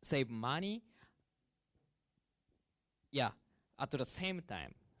save money. Yeah, at the same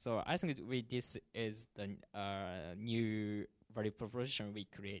time. So I think this is the new value proposition we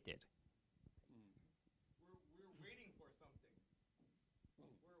created. We're waiting for something.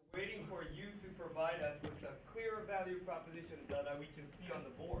 We're waiting for you to provide us with a clear value proposition that we can see on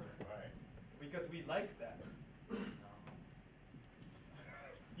the board. Right. Because we like that.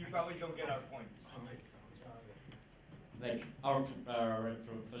 You probably don't get our point. Like our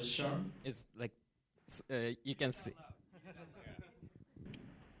proposition is like you can see.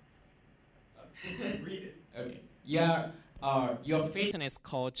 Read it. Okay. Yeah, your fitness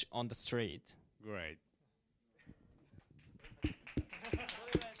coach on the street. Great.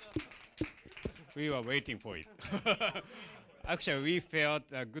 We were waiting for it. Actually, we felt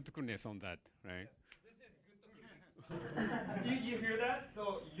goodness on that, right? You hear that?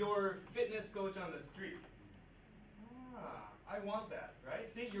 So your fitness coach on the street. I want that, right?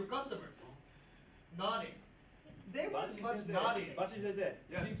 See, your customers nodding. They weren't much nodding. Yes.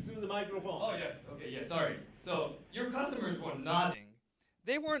 Speak through the microphone. Oh yes. Okay. Yes. Sorry. So your customers were nodding.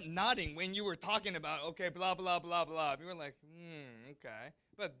 They weren't nodding when you were talking about okay, blah blah blah blah. You were like, okay.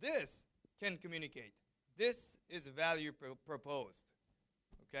 But this can communicate. This is value proposed.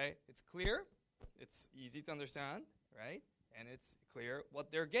 Okay. It's clear. It's easy to understand, right? And it's clear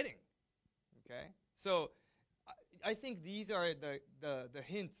what they're getting. Okay. So I think these are the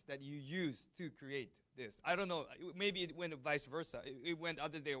hints that you use to create this. I don't know. Maybe it went vice versa. It went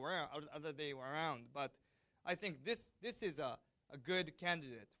other day around. But I think this is a a good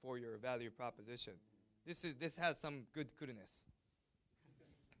candidate for your value proposition. This has some good goodness.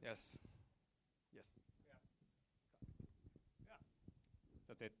 Yes. Yes.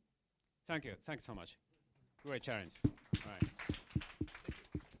 That's it. Thank you. Thank you so much. Great challenge. All right.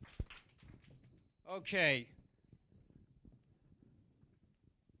 Okay.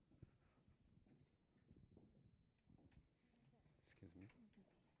 Excuse me.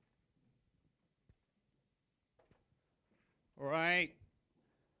 All right.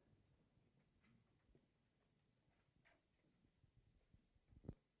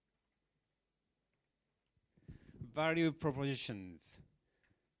 Value propositions.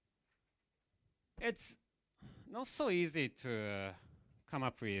 It's not so easy to come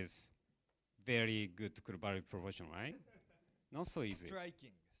up with very good value proposition, right? Not so easy.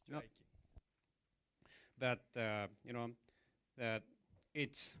 Striking. No. But you know that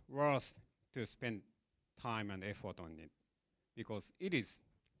it's worth to spend time and effort on it because it is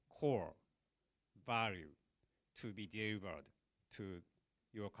core value to be delivered to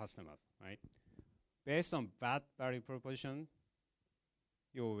your customers, right? Based on bad value proposition,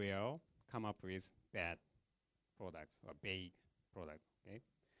 you will come up with bad products or vague product, okay?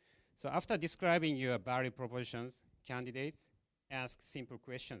 So after describing your value propositions, candidates ask simple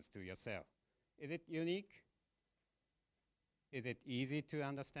questions to yourself. Is it unique? Is it easy to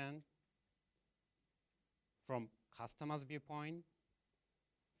understand? From customer's viewpoint,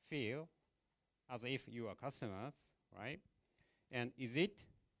 feel as if you are customers, right? And is it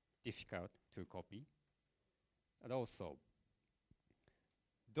difficult to copy? And also,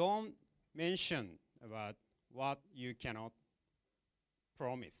 don't mention about what you cannot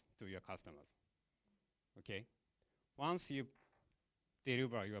promise to your customers, okay? Once you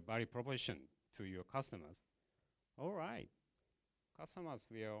deliver your value proposition to your customers, all right, customers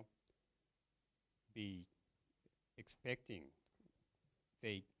will be expecting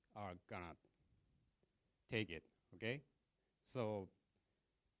they are gonna take it, okay? So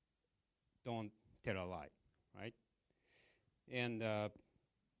don't tell a lie, right? And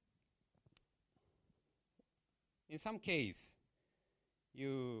in some case,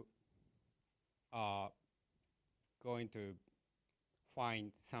 you are going to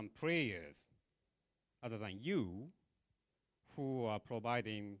find some players other than you who are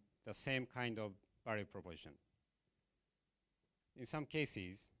providing the same kind of value proposition. In some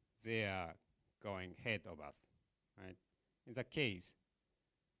cases, they are going ahead of us, right? In that case,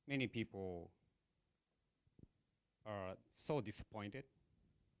 many people are so disappointed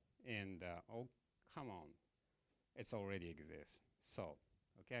and, oh, come on, it's already exists. So,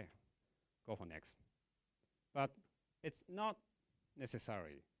 okay, go for next. But it's not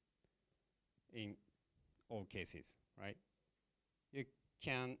necessary in all cases, right? You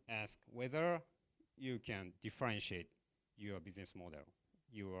can ask whether you can differentiate your business model,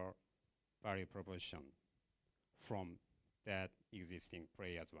 your value proposition from that existing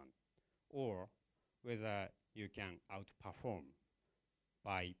players one, or whether you can outperform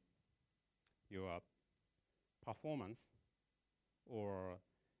by your performance or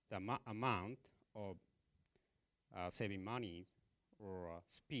the amount of saving money or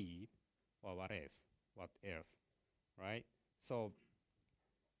speed or what else, right? So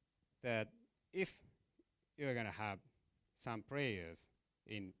that if you're gonna have some players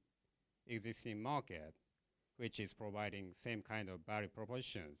in existing market which is providing same kind of value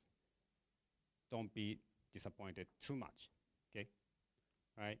propositions, don't be disappointed too much, okay?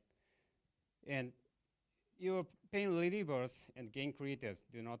 Right? And your pain relievers and gain creators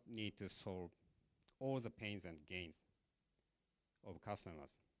do not need to solve all the pains and gains of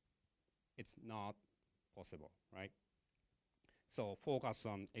customers. It's not possible, right? So focus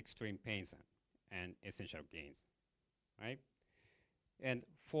on extreme pains and essential gains, right? And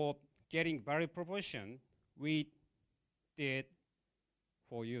for getting value proposition, we did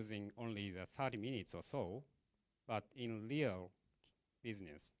for using only the 30 minutes or so, but in real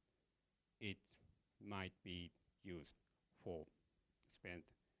business, it might be used for spend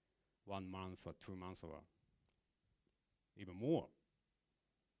 1 month or 2 months or even more.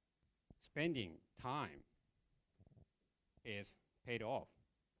 Spending time is paid off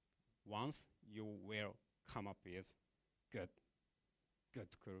once you will come up with good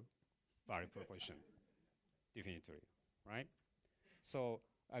cool value proposition, definitely, right? So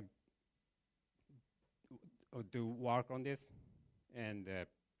do work on this and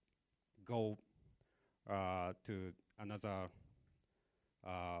go to another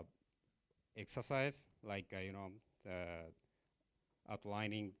exercise, like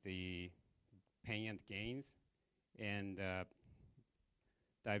outlining the pain and gains and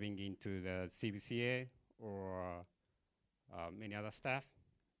diving into the CBCA or many other stuff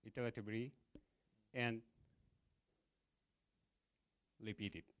iteratively and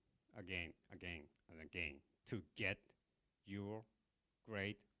repeat it again, again, and again to get your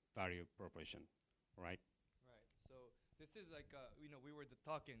great value proposition, right? Right. So this is like we were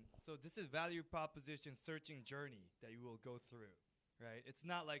talking. So this is value proposition searching journey that you will go through, right? It's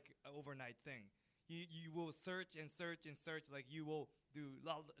not like an overnight thing. You will search and search and search. Like you will do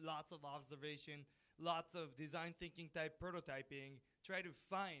lots of observation, lots of design thinking type prototyping. Try to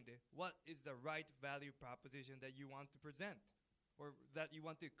find what is the right value proposition that you want to present, or that you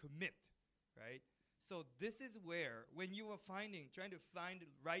want to commit, right? So this is where, when you are trying to find the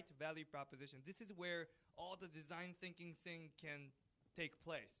right value proposition, this is where all the design thinking thing can take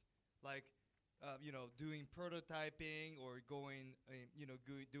place. Like, doing prototyping or going,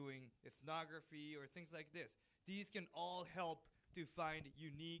 doing ethnography or things like this. These can all help to find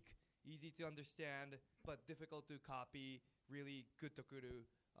unique, easy to understand, but difficult to copy, really good tokuru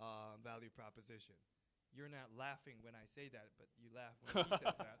value proposition. You're not laughing when I say that, but you laugh when he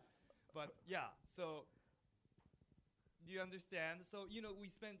says that. But yeah, so do you understand? So, we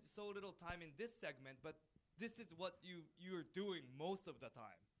spend so little time in this segment, but this is what you're doing most of the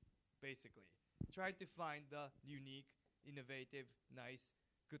time, basically. Trying to find the unique, innovative, nice,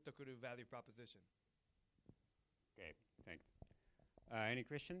 good tokuru value proposition. Okay, thanks. Any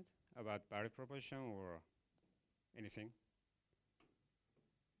questions about value proposition or anything?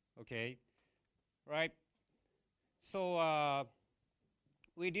 Okay, right. So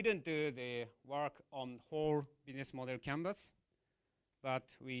we didn't do the work on whole business model canvas, but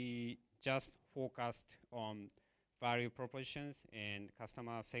we just focused on value propositions and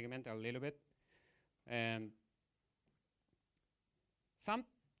customer segment a little bit. And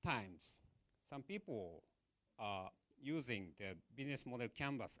sometimes some people are using the business model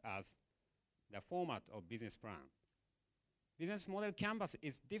canvas as the format of business plan. Business model canvas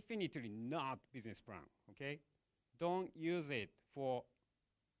is definitely not business plan, okay? Don't use it for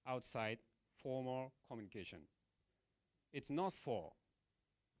outside formal communication. It's not for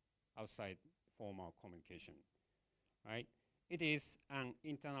outside formal communication, right? It is an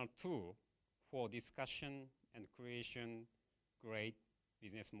internal tool for discussion and creation great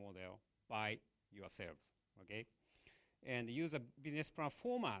business model by yourselves, okay? And use a business plan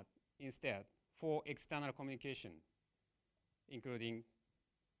format instead for external communication, including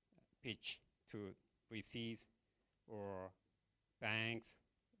pitch to VCs or banks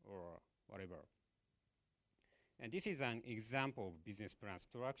or whatever. And this is an example of business plan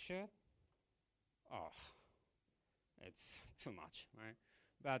structure. Oh, it's too much, right?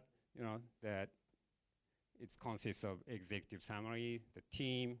 But that it consists of executive summary, the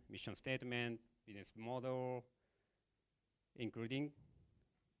team, mission statement, business model, including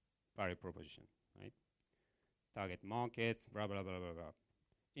value proposition, right? Target markets, blah, blah, blah, blah, blah,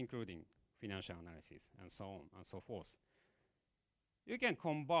 including financial analysis and so on and so forth. You can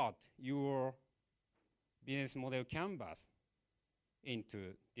convert your business model canvas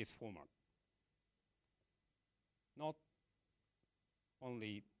into this format. Not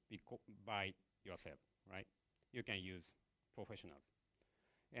only by yourself, right? You can use professionals.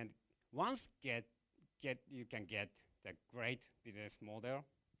 And once you can get the great business model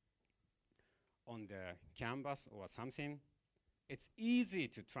on the canvas or something, it's easy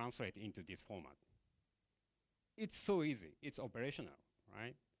to translate into this format. It's so easy. It's operational,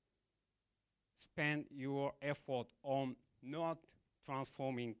 right? Spend your effort on not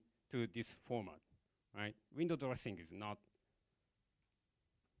transforming to this format, right? Window dressing is not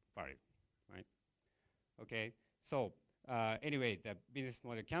valid, right? Okay, so anyway, the business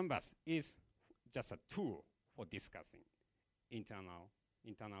model canvas is just a tool for discussing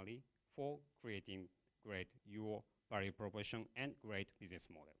internally for creating great your value proposition and great business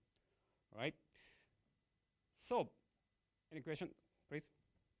model, right? So, any question, please?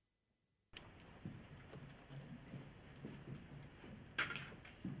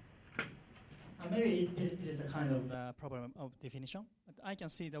 Maybe it is a kind of problem of definition. But I can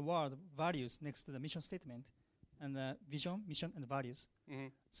see the word values next to the mission statement, and vision, mission, and values. Mm-hmm.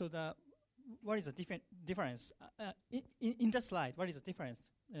 So what is the difference in the slide? What is the difference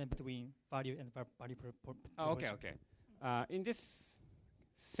between value and value proposition? Okay. In this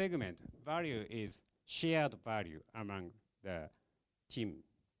segment, value is shared value among the team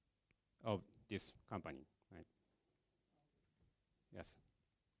of this company, right? Yes.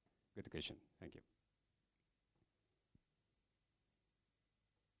 Good question. Thank you.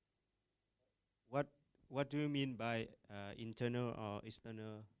 What do you mean by internal or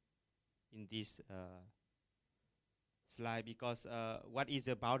external in this slide? Because what is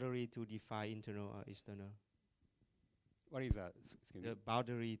the boundary to define internal or external? What is that? Excuse me. The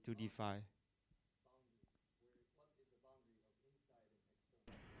boundary to define.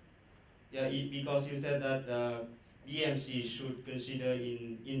 Yeah, because you said that BMC should consider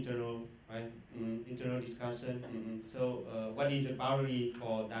in internal, right? Internal discussion. So what is the boundary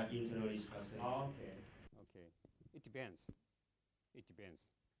for that internal discussion? Okay. Okay. It depends. It depends.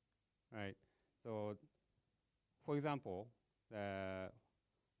 Right. So, for example,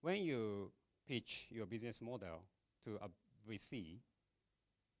 when you pitch your business model to a VC,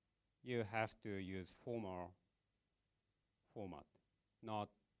 you have to use formal format, not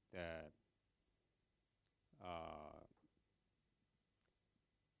the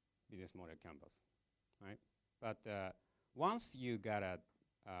business model canvas, right? But once you got a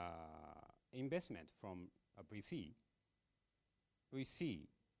investment from a VC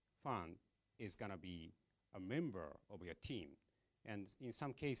fund is gonna be a member of your team, and in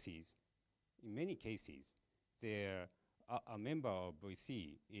some cases, in many cases, a member of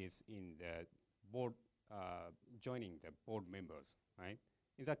VC is in the board, joining the board members, right?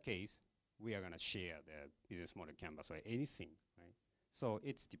 In that case, we are gonna share the business model canvas or anything, right? So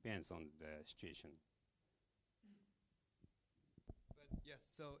it depends on the situation. But yes,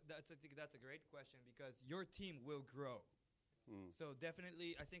 so I think that's a great question because your team will grow. So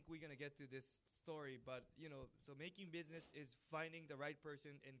definitely, I think we're gonna get to this story, but so making business is finding the right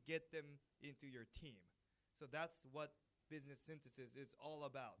person and get them into your team. So that's what business synthesis is all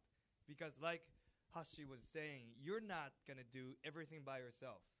about. Because like Hashi was saying, you're not gonna do everything by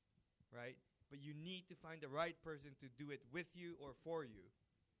yourself, right? But you need to find the right person to do it with you or for you.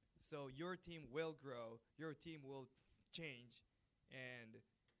 So your team will grow, your team will change, and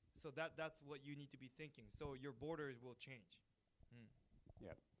so that's what you need to be thinking. So your borders will change.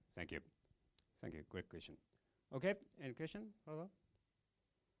 Yeah, thank you. Thank you, great question. Okay, any question? All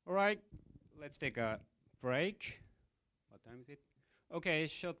right, let's take a break. What time is it? Okay,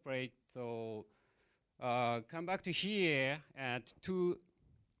 short break. So come back to here at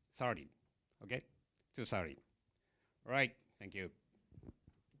 2:30, okay? 2:30. All right, thank you.